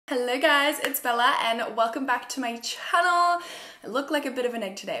Hello guys, it's Bella and welcome back to my channel. I look like a bit of an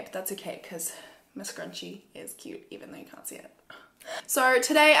egg today, but that's okay because my scrunchie is cute even though you can't see it. So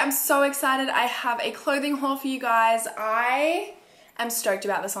today I'm so excited. I have a clothing haul for you guys. I am stoked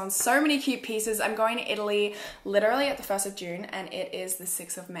about this one. So many cute pieces. I'm going to Italy literally at the 1st of June and it is the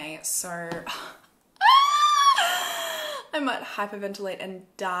 6th of May. So I might hyperventilate and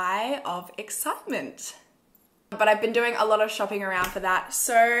die of excitement. But I've been doing a lot of shopping around for that.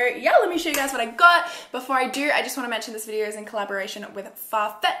 So yeah, let me show you guys what I got. Before I do, I just want to mention this video is in collaboration with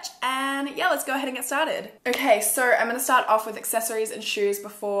Farfetch. And yeah, let's go ahead and get started. Okay, so I'm going to start off with accessories and shoes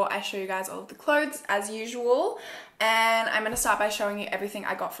before I show you guys all of the clothes as usual. And I'm going to start by showing you everything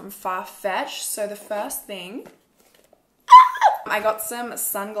I got from Farfetch. So the first thing, I got some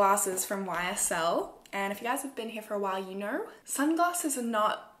sunglasses from YSL. And if you guys have been here for a while, you know, sunglasses are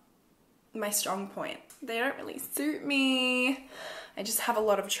not my strong point. They don't really suit me. I just have a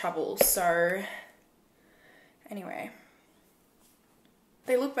lot of trouble, so anyway.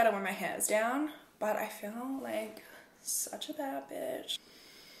 They look better when my hair's down, but I feel like such a bad bitch.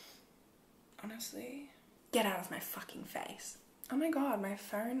 Honestly. Get out of my fucking face. Oh my god, my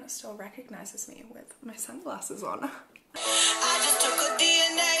phone still recognizes me with my sunglasses on. I just took a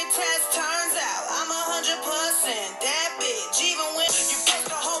DNA test, turns out I'm 100% that bitch. Even when you supposed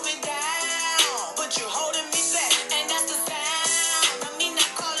to hold me down, but you're holding me back, and that's the sound of me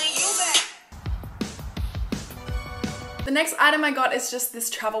not calling you back. The next item I got is just this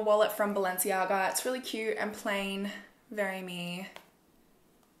travel wallet from Balenciaga. It's really cute and plain, very me.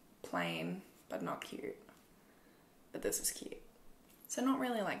 Plain, but not cute. But this is cute. So not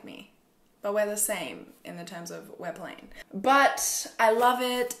really like me. But we're the same in the terms of we're plain. But I love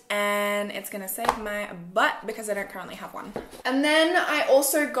it and it's gonna save my butt because I don't currently have one. And then I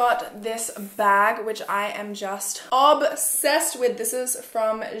also got this bag, which I am just obsessed with. This is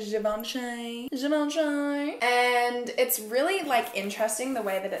from Givenchy. And it's really like interesting the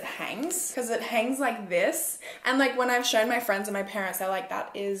way that it hangs, because it hangs like this. And like when I've shown my friends and my parents, they're like,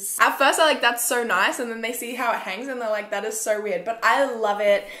 that is, at first they're like, that's so nice. And then they see how it hangs and they're like, that is so weird. But I love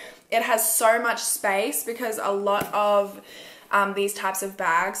it. It has so much space because a lot of these types of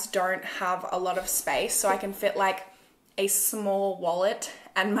bags don't have a lot of space. So I can fit like a small wallet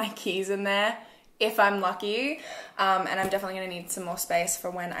and my keys in there if I'm lucky. And I'm definitely gonna need some more space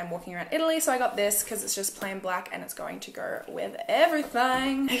for when I'm walking around Italy. So I got this because it's just plain black and it's going to go with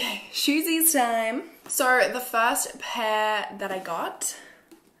everything. Okay, shoesies time. So the first pair that I got,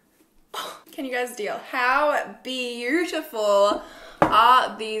 can you guys deal? How beautiful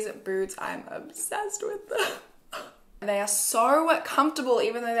are these boots? I'm obsessed with them. They are so comfortable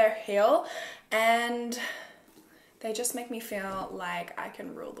even though they're heel, and they just make me feel like I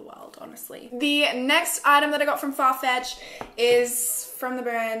can rule the world, honestly. The next item that I got from Farfetch is from the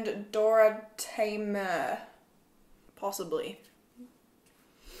brand Dora Tamer. Possibly.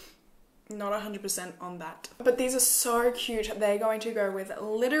 Not 100% on that. But these are so cute. They're going to go with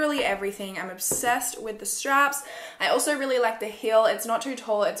literally everything. I'm obsessed with the straps. I also really like the heel. It's not too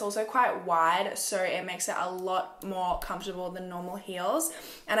tall. It's also quite wide, so it makes it a lot more comfortable than normal heels.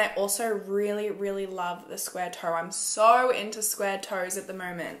 And I also really, really love the square toe. I'm so into square toes at the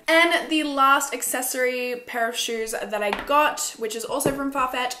moment. And the last accessory pair of shoes that I got, which is also from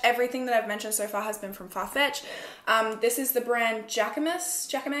Farfetch. Everything that I've mentioned so far has been from Farfetch. This is the brand Jacquemus.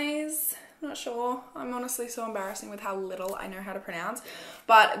 Not sure. I'm honestly so embarrassing with how little I know how to pronounce.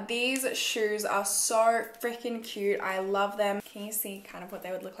 But these shoes are so freaking cute. I love them. Can you see kind of what they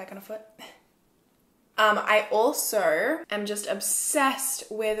would look like on a foot? I also am just obsessed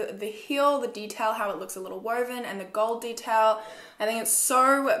with the heel, the detail, how it looks a little woven, and the gold detail. I think it's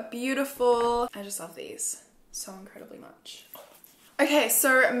so beautiful. I just love these so incredibly much. Okay,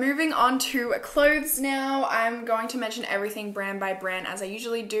 so moving on to clothes now. I'm going to mention everything brand by brand as I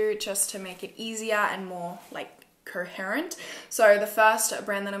usually do, just to make it easier and more like coherent. So the first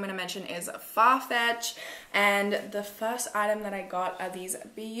brand that I'm going to mention is Farfetch, and the first item that I got are these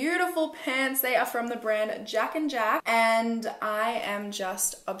beautiful pants. They are from the brand Jack & Jack, and I am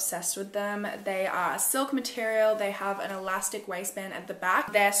just obsessed with them. They are a silk material. They have an elastic waistband at the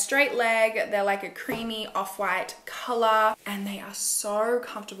back. They're straight leg. They're like a creamy off-white color, and they are so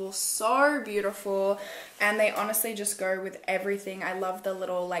comfortable, so beautiful, and they honestly just go with everything. I love the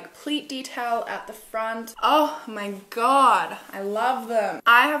little like pleat detail at the front. Oh my god, I love them.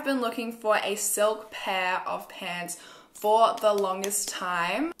 I have been looking for a silk pair of pants for the longest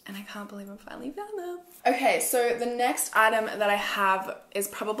time, and I can't believe I finally found them. Okay, so the next item that I have is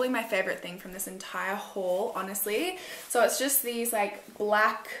probably my favorite thing from this entire haul, honestly. So it's just these like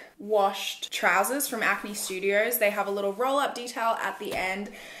black washed trousers from Acne Studios. They have a little roll-up detail at the end,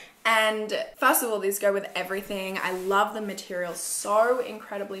 And first of all, these go with everything. I love the material so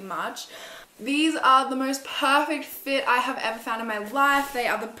incredibly much. These are the most perfect fit I have ever found in my life. They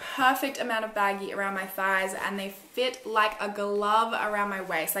are the perfect amount of baggy around my thighs, and they fit like a glove around my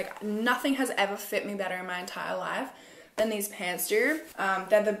waist. Like nothing has ever fit me better in my entire life than these pants do.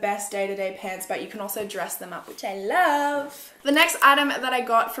 They're the best day-to-day pants, but you can also dress them up, which I love. The next item that I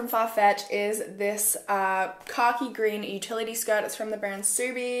got from Farfetch is this khaki green utility skirt. It's from the brand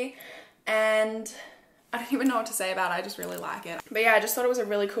Subi, and I don't even know what to say about it. I just really like it. But yeah, I just thought it was a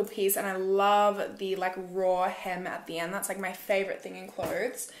really cool piece, and I love the like raw hem at the end. That's like my favorite thing in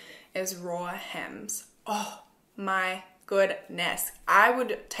clothes is raw hems. Oh my goodness. I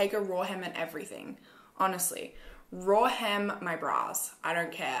would take a raw hem in everything, honestly. Raw hem my bras. I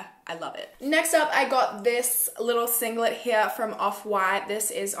don't care. I love it. Next up, I got this little singlet here from Off-White.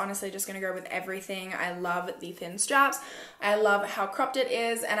 This is honestly just gonna go with everything. I love the thin straps. I love how cropped it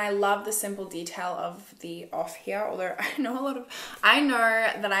is, and I love the simple detail of the off here. Although I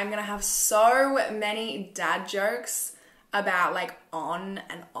know that I'm gonna have so many dad jokes about like on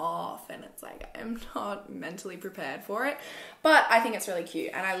and off, and it's like I'm not mentally prepared for it, but I think it's really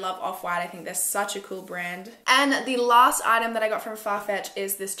cute, and I love Off-White. I think they're such a cool brand. And the last item that I got from Farfetch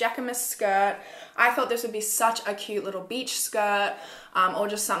is this Jacquemus skirt. I thought this would be such a cute little beach skirt, or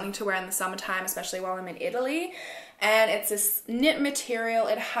just something to wear in the summertime, especially while I'm in Italy. And it's this knit material.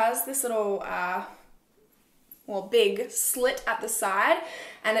 It has this little big slit at the side,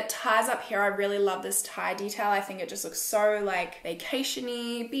 and it ties up here. I really love this tie detail. I think it just looks so like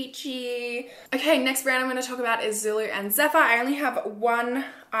vacation-y, beachy. Okay, next brand I'm going to talk about is Zulu and Zephyr. I only have one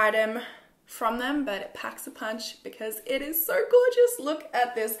item from them, but it packs a punch because it is so gorgeous. Look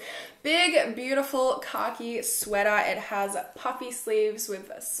at this big, beautiful khaki sweater. It has puffy sleeves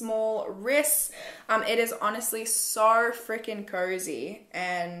with small wrists. It is honestly so freaking cozy,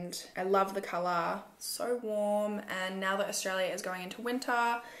 and I love the color. So warm, and now that Australia is going into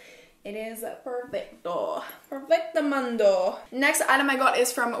winter, it is perfecto. Perfectamundo. Next item I got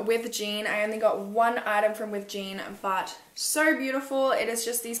is from With Jean. I only got one item from With Jean, but so beautiful. It is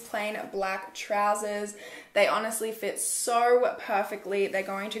just these plain black trousers. They honestly fit so perfectly. They're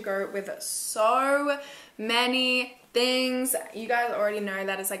going to go with so many things. You guys already know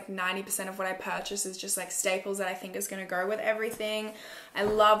that it's like 90% of what I purchase is just like staples that I think is going to go with everything. I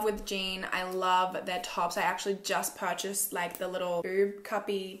love With Jean. I love their tops. I actually just purchased like the little boob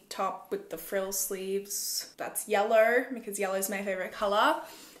cuppy top with the frill sleeves. That's yellow because yellow is my favorite color.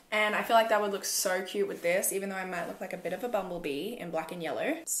 And I feel like that would look so cute with this, even though I might look like a bit of a bumblebee in black and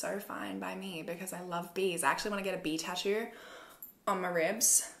yellow. So fine by me because I love bees. I actually want to get a bee tattoo on my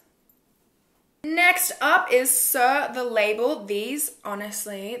ribs. Next up is Sir the Label. These,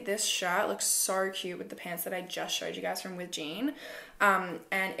 honestly, this shirt looks so cute with the pants that I just showed you guys from With Jean. And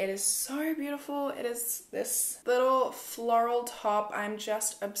it is so beautiful. It is this little floral top. I'm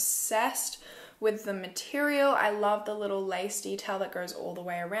just obsessed with the material. I love the little lace detail that goes all the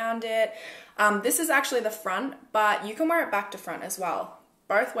way around it. This is actually the front, but you can wear it back to front as well.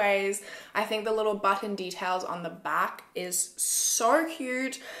 Both ways. I think the little button details on the back is so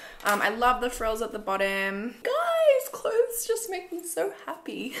cute. I love the frills at the bottom. Guys, clothes just make me so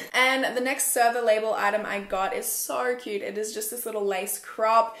happy. And the next Sir the Label item I got is so cute. It is just this little lace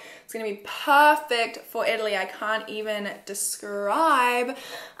crop. It's gonna be perfect for Italy. I can't even describe,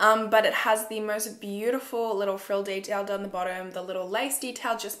 but it has the most beautiful little frill detail down the bottom, the little lace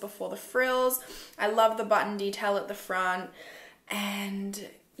detail just before the frills. I love the button detail at the front. And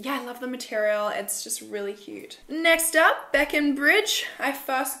yeah, I love the material. It's just really cute. Next up, Breckenridge. I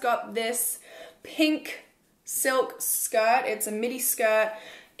first got this pink silk skirt. It's a midi skirt.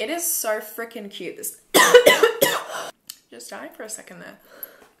 It is so freaking cute. This just dying for a second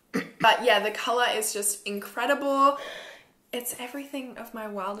there. But yeah, the color is just incredible. It's everything of my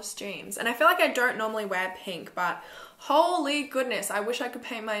wildest dreams. And I feel like I don't normally wear pink, but holy goodness, I wish I could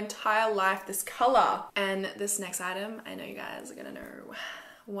paint my entire life this color. And this next item, I know you guys are gonna know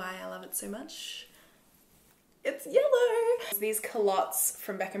why I love it so much. It's yellow. These culottes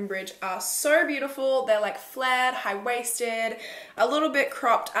from Breckenridge are so beautiful. They're like flared, high-waisted, a little bit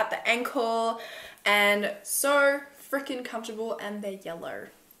cropped at the ankle, and so freaking comfortable, and they're yellow.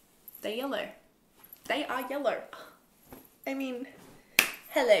 They're yellow. They are yellow. I mean,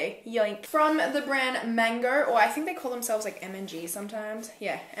 hello, yoink. From the brand Mango, or I think they call themselves like M&G sometimes.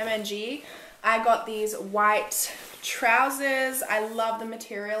 Yeah, M&G. I got these white trousers. I love the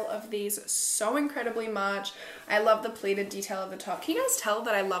material of these so incredibly much. I love the pleated detail of the top. Can you guys tell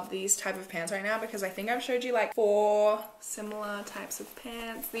that I love these type of pants right now? Because I think I've showed you like 4 similar types of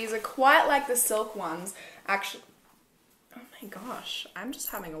pants. These are quite like the silk ones. Actually, oh my my gosh, I'm just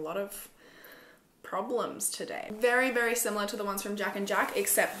having a lot of problems today. Very, very similar to the ones from Jack & Jack,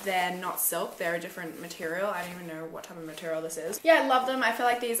 except they're not silk, they're a different material. I don't even know what type of material this is. Yeah, I love them. I feel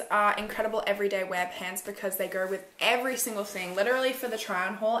like these are incredible everyday wear pants because they go with every single thing. Literally for the try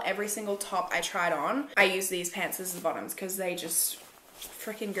on haul, every single top I tried on, I use these pants as the bottoms because they just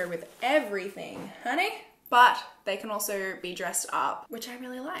freaking go with everything, honey. But they can also be dressed up, which I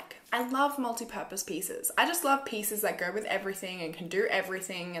really like. I love multi-purpose pieces. I just love pieces that go with everything and can do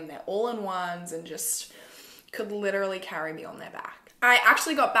everything, and they're all-in-ones and just could literally carry me on their back. I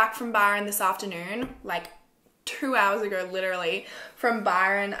actually got back from Byron this afternoon, like 2 hours ago, literally. From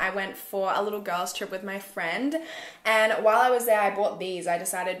Byron, I went for a little girls trip with my friend, and while I was there, I bought these. I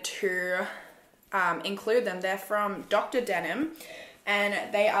decided to include them. They're from Dr. Denim.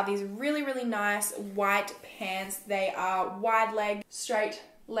 And they are these really, really nice white pants. They are wide leg, straight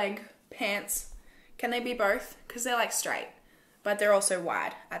leg pants. Can they be both? Because they're like straight, but they're also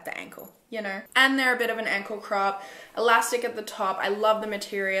wide at the ankle, you know? And they're a bit of an ankle crop, elastic at the top. I love the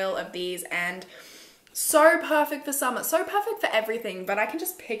material of these and so perfect for summer, so perfect for everything, but I can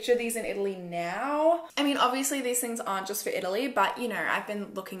just picture these in Italy now. I mean, obviously these things aren't just for Italy, but you know, I've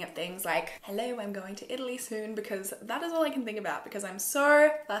been looking at things like, hello, I'm going to Italy soon, because that is all I can think about because I'm so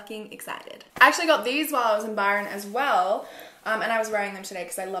fucking excited. I actually got these while I was in Byron as well, and I was wearing them today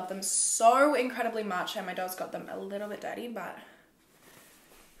because I love them so incredibly much, and my dog's got them a little bit dirty, but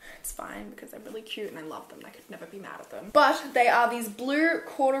it's fine because they're really cute and I love them. I could never be mad at them. But they are these blue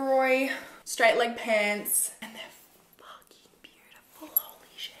corduroy straight leg pants and they're fucking beautiful. Holy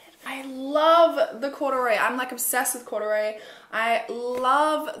shit. I love the corduroy. I'm like obsessed with corduroy. I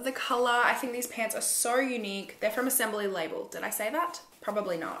love the color. I think these pants are so unique. They're from Assembly Label. Did I say that?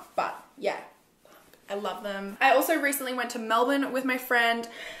 Probably not, but yeah. I love them. I also recently went to Melbourne with my friend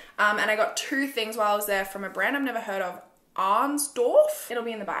and I got two things while I was there from a brand I've never heard of. Arnsdorf. It'll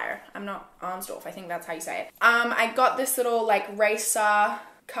be in the bio. I'm not Arnsdorf. I think that's how you say it. I got this little like racer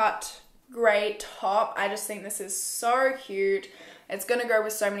cut gray top. I just think this is so cute. It's gonna go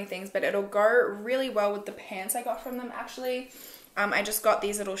with so many things, but it'll go really well with the pants I got from them actually. I just got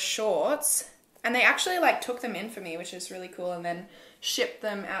these little shorts and they actually like took them in for me, which is really cool, and then shipped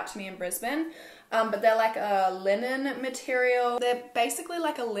them out to me in Brisbane. But they're like a linen material. They're basically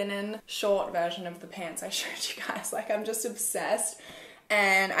like a linen short version of the pants I showed you guys. Like, I'm just obsessed.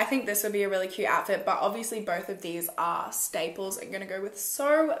 And I think this would be a really cute outfit, but obviously both of these are staples and gonna go with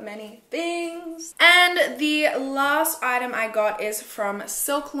so many things. And the last item I got is from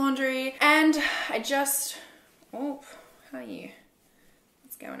Silk Laundry, and I just, oh, how are you?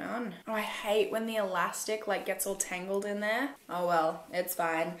 Going on? Oh, I hate when the elastic like gets all tangled in there. Oh well, it's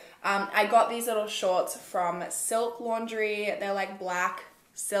fine. I got these little shorts from Silk Laundry. They're like black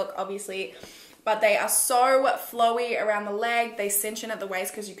silk obviously, but they are so flowy around the leg. They cinch in at the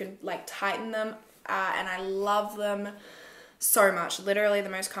waist because you can like tighten them, and I love them so much. Literally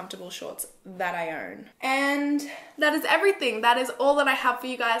the most comfortable shorts that I own. And that is everything. That is all that I have for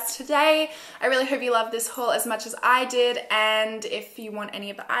you guys today. I really hope you loved this haul as much as I did, and if you want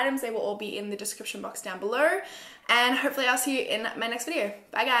any of the items, they will all be in the description box down below, and hopefully I'll see you in my next video.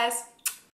 Bye guys.